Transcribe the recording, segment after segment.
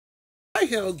I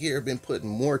hell gear been putting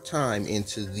more time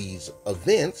into these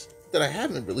events that I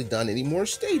haven't really done any more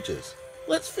stages.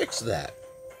 Let's fix that.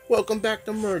 Welcome back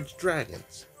to Merge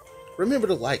Dragons. Remember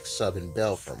to like, sub, and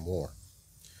bell for more.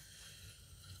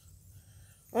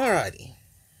 Alrighty.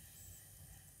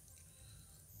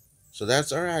 So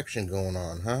that's our action going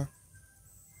on, huh?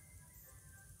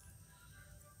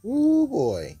 Ooh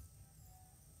boy.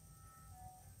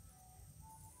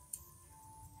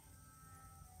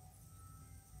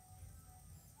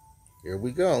 Here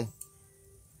we go.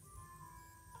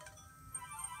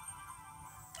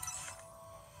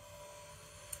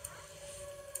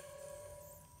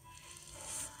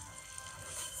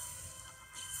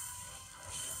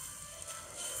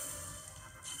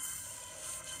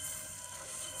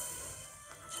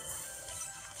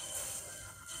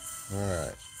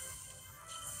 Alright.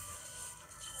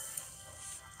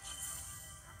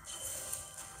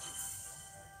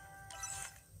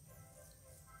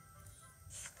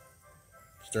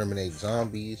 Exterminate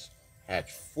zombies.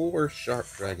 Hatch 4 sharp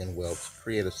dragon whelps.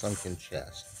 Create a sunken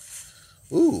chest.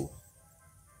 Ooh.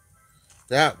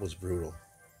 That was brutal.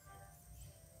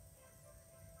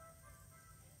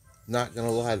 Not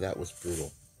gonna lie, that was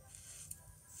brutal.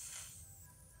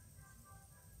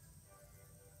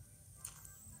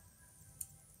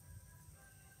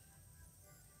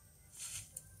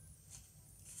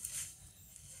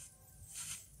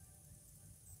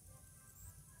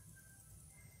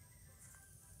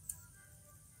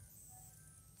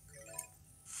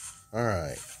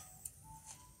 Alright.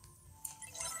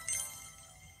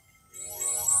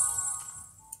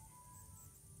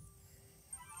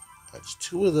 That's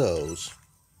 2 of those.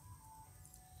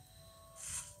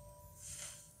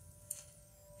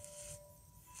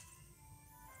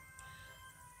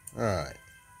 Alright.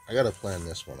 I gotta plan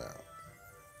this one out.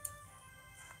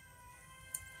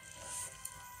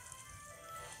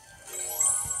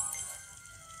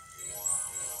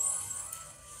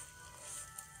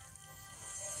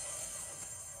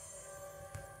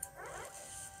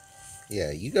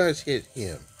 Yeah, you guys hit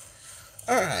him.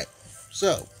 Alright,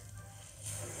 so.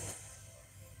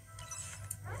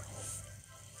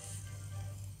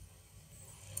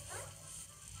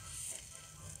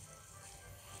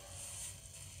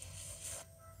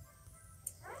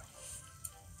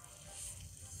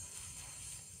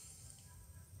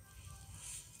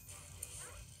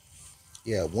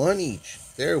 Yeah, 1 each.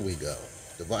 There we go.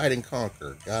 Divide and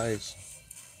conquer, guys.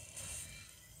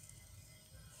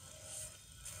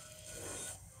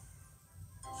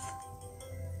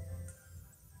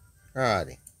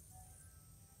 Alrighty.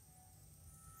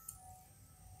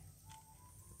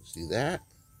 See that?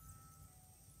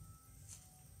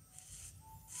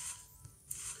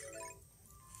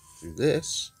 Do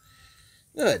this.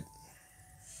 Good.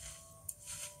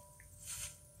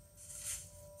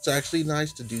 It's actually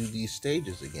nice to do these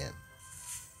stages again.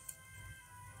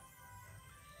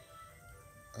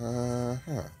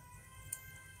 Uh-huh.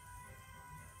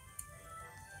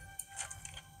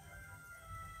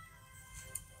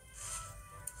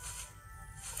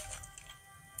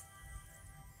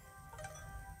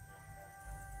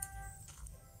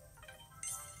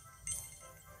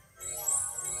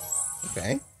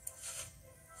 Okay.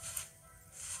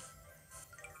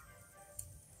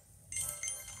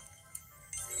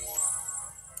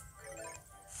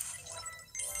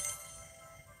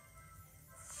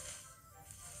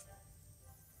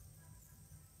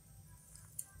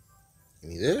 Give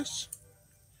me this.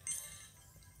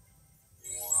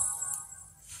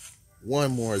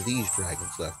 1 more of these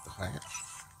dragons left to hatch.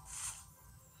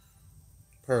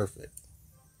 Perfect.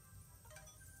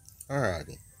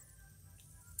 Alrighty.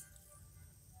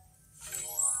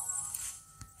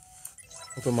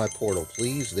 Open my portal,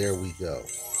 please. There we go.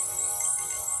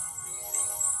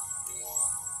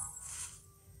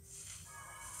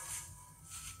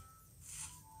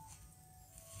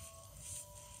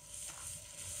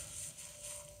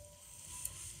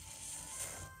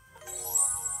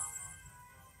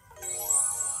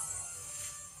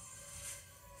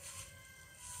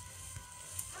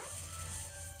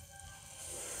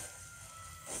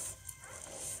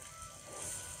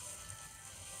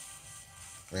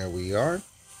 There we are.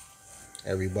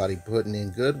 Everybody putting in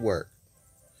good work.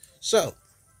 So,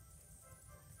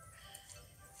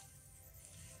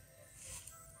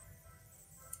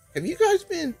 have you guys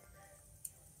been...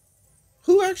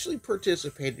 Who actually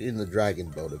participated in the Dragon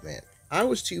Boat event? I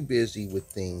was too busy with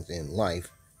things in life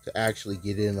to actually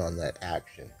get in on that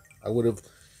action. I would have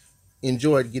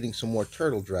enjoyed getting some more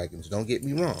turtle dragons, don't get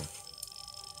me wrong.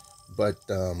 But,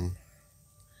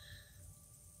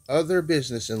 other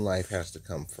business in life has to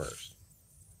come first.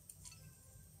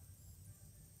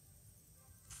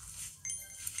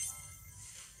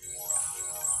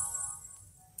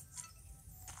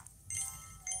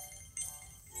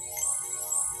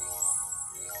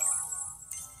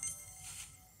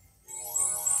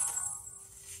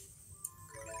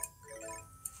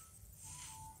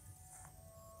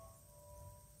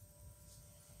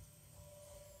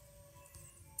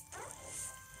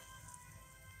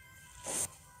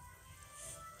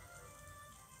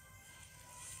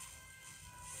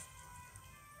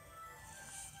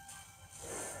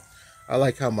 I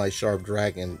like how my sharp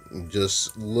dragon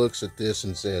just looks at this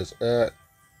and says,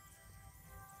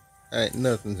 ain't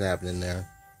nothing's happening there.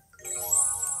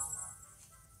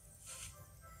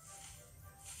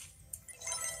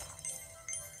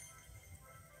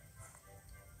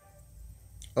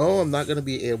 Oh, I'm not going to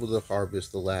be able to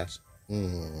harvest the last...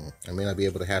 I may not be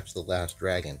able to hatch the last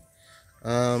dragon.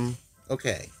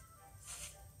 Okay.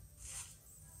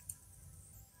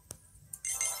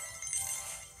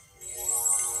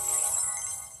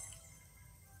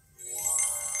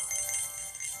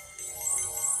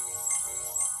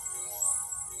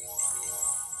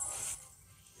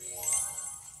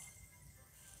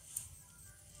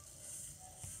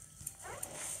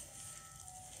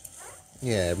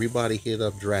 Yeah, everybody hit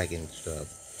up dragon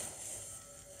stuff.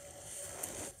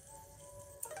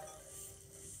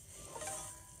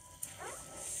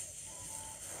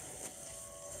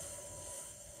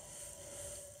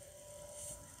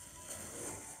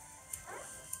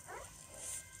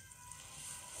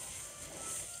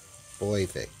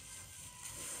 Perfect.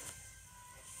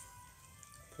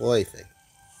 Perfect.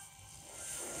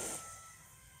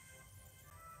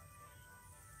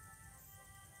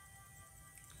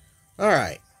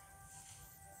 Alright.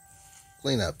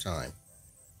 Cleanup time.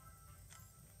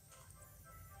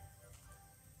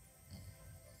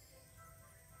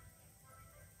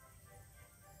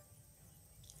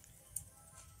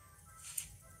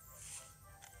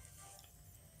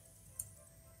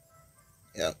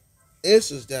 Yep.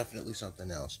 This is definitely something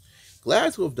else.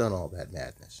 Glad to have done all that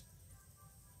madness.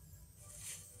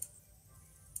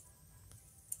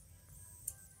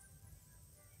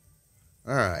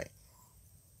 Alright.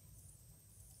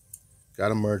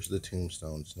 Gotta merge the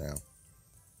tombstones now.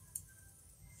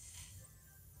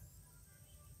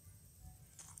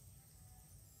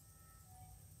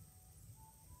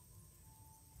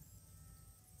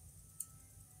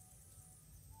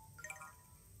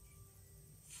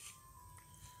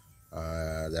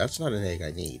 That's not an egg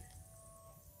I need.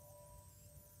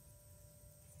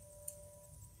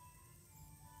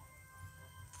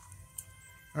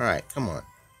 Alright, come on.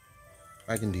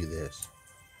 I can do this.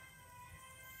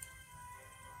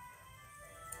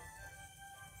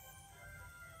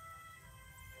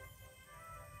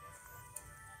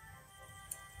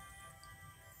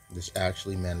 This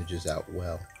actually manages out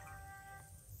well.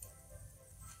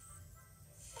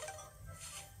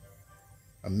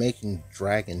 I'm making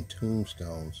dragon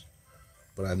tombstones,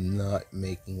 but I'm not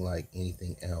making like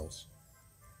anything else.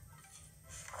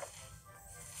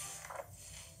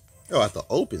 Oh, I have to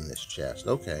open this chest.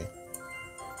 Okay.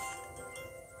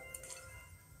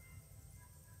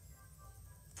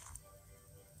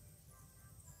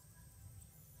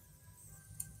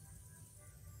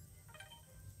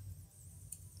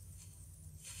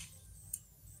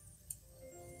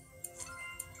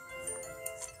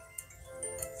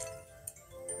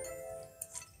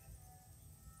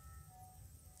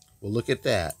 Well, look at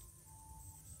that.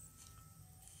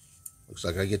 Looks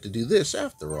like I get to do this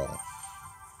after all.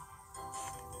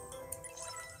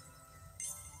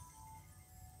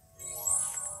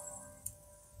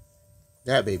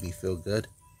 That baby feel good.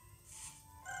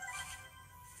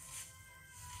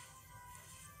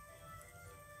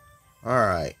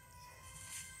 Alright.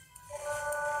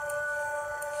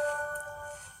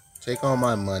 Take all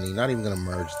my money. Not even going to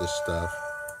merge this stuff.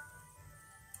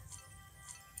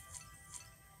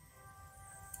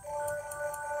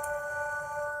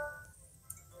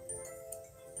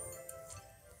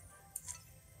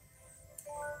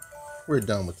 We're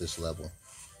done with this level.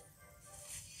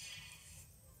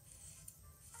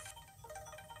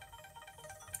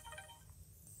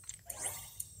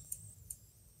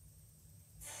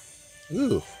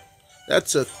 Ooh, that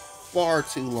took far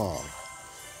too long.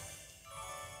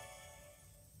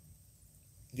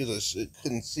 Because I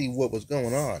couldn't see what was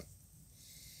going on.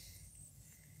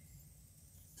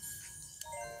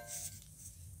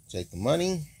 Take the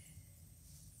money.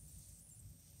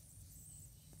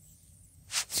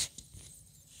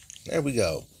 There we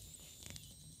go.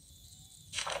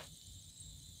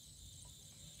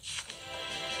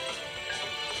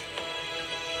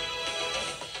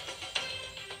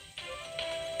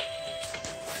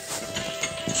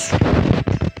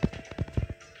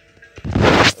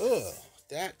 Ugh,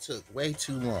 that took way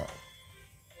too long.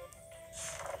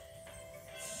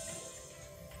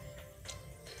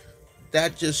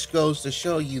 That just goes to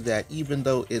show you that even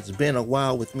though it's been a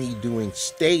while with me doing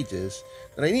stages,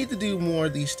 that I need to do more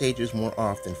of these stages more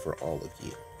often for all of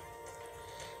you.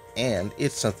 And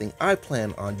it's something I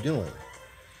plan on doing.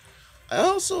 I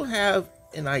also have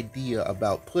an idea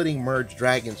about putting merged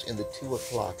dragons in the 2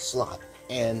 o'clock slot.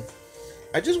 And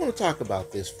I just want to talk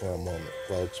about this for a moment,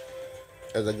 folks.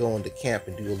 as I go into camp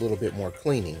and do a little bit more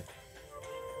cleaning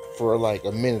for like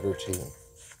a minute or two.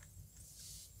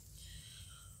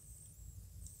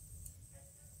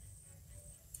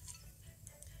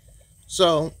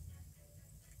 So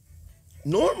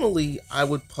normally I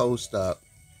would post up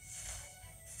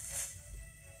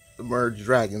the merge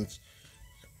dragons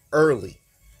early,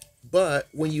 but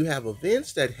when you have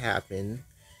events that happen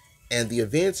and the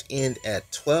events end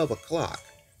at 12 o'clock,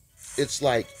 it's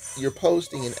like you're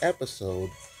posting an episode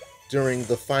during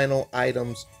the final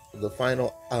items, the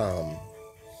final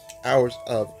hours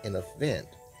of an event.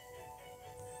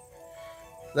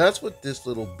 That's what this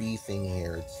little bee thing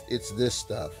here, it's this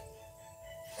stuff.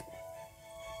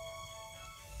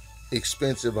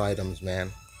 Expensive items,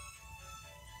 man.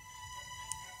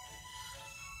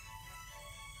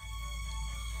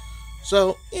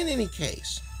 So, in any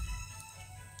case,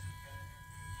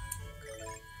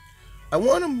 I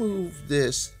want to move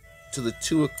this to the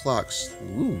 2 o'clock.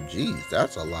 Ooh, geez,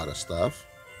 that's a lot of stuff.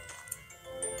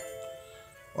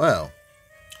 Well,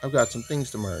 I've got some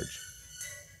things to merge.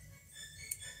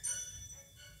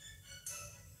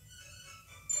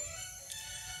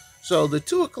 So, the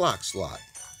 2 o'clock slot.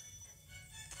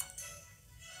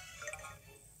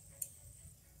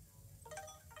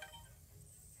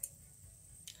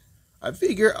 I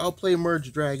figure I'll play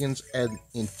Merge Dragons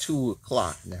in 2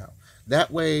 o'clock now.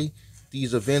 That way,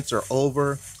 these events are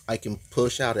over. I can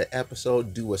push out an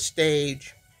episode, do a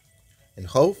stage, and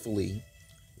hopefully,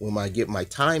 when I get my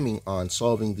timing on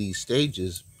solving these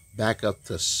stages back up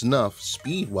to snuff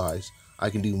speed-wise, I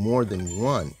can do more than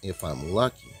one if I'm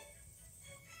lucky.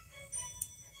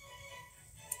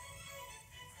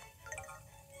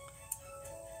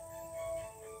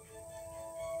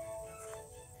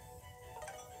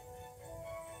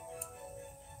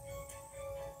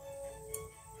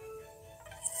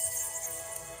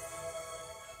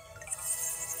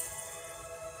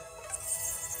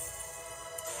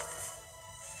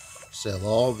 Sell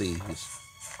all these.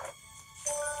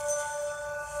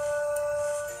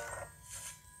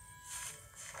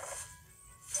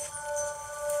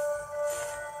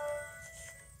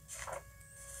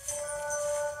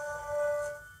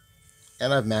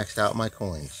 And I've maxed out my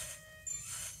coins,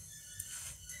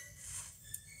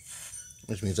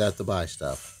 which means I have to buy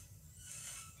stuff.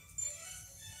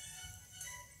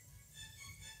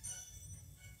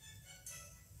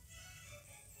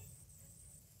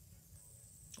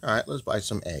 All right, let's buy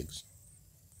some eggs.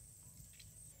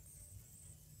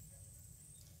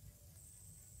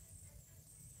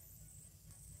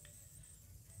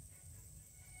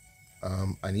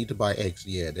 I need to buy eggs.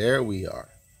 Yeah, there we are.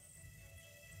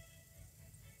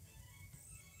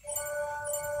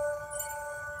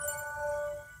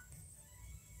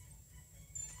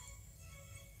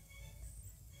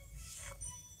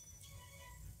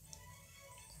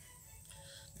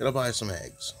 Gotta buy some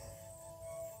eggs.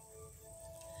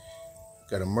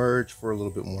 Gotta merge for a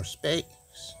little bit more space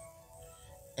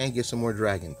and get some more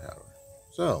dragon power.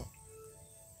 So,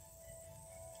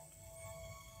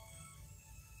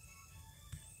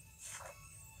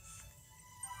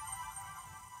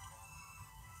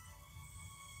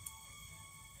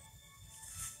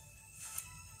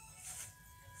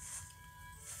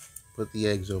 put the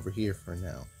eggs over here for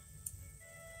now.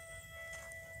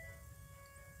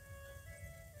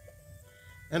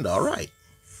 And all right.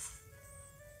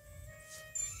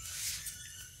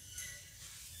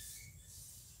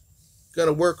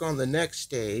 Gonna work on the next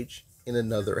stage in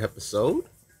another episode.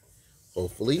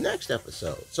 Hopefully next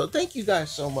episode. So thank you guys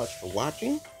so much for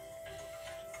watching.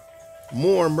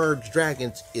 More Merge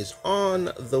Dragons is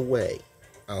on the way.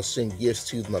 I'll send gifts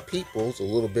to my peoples a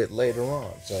little bit later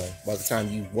on. So by the time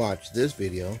you watch this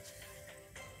video,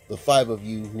 the 5 of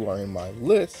you who are in my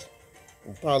list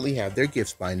will probably have their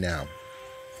gifts by now.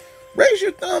 Raise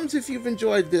your thumbs if you've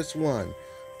enjoyed this one.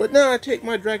 But now I take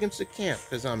my dragons to camp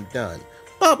because I'm done.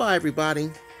 Bye-bye, everybody.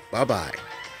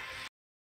 Bye-bye.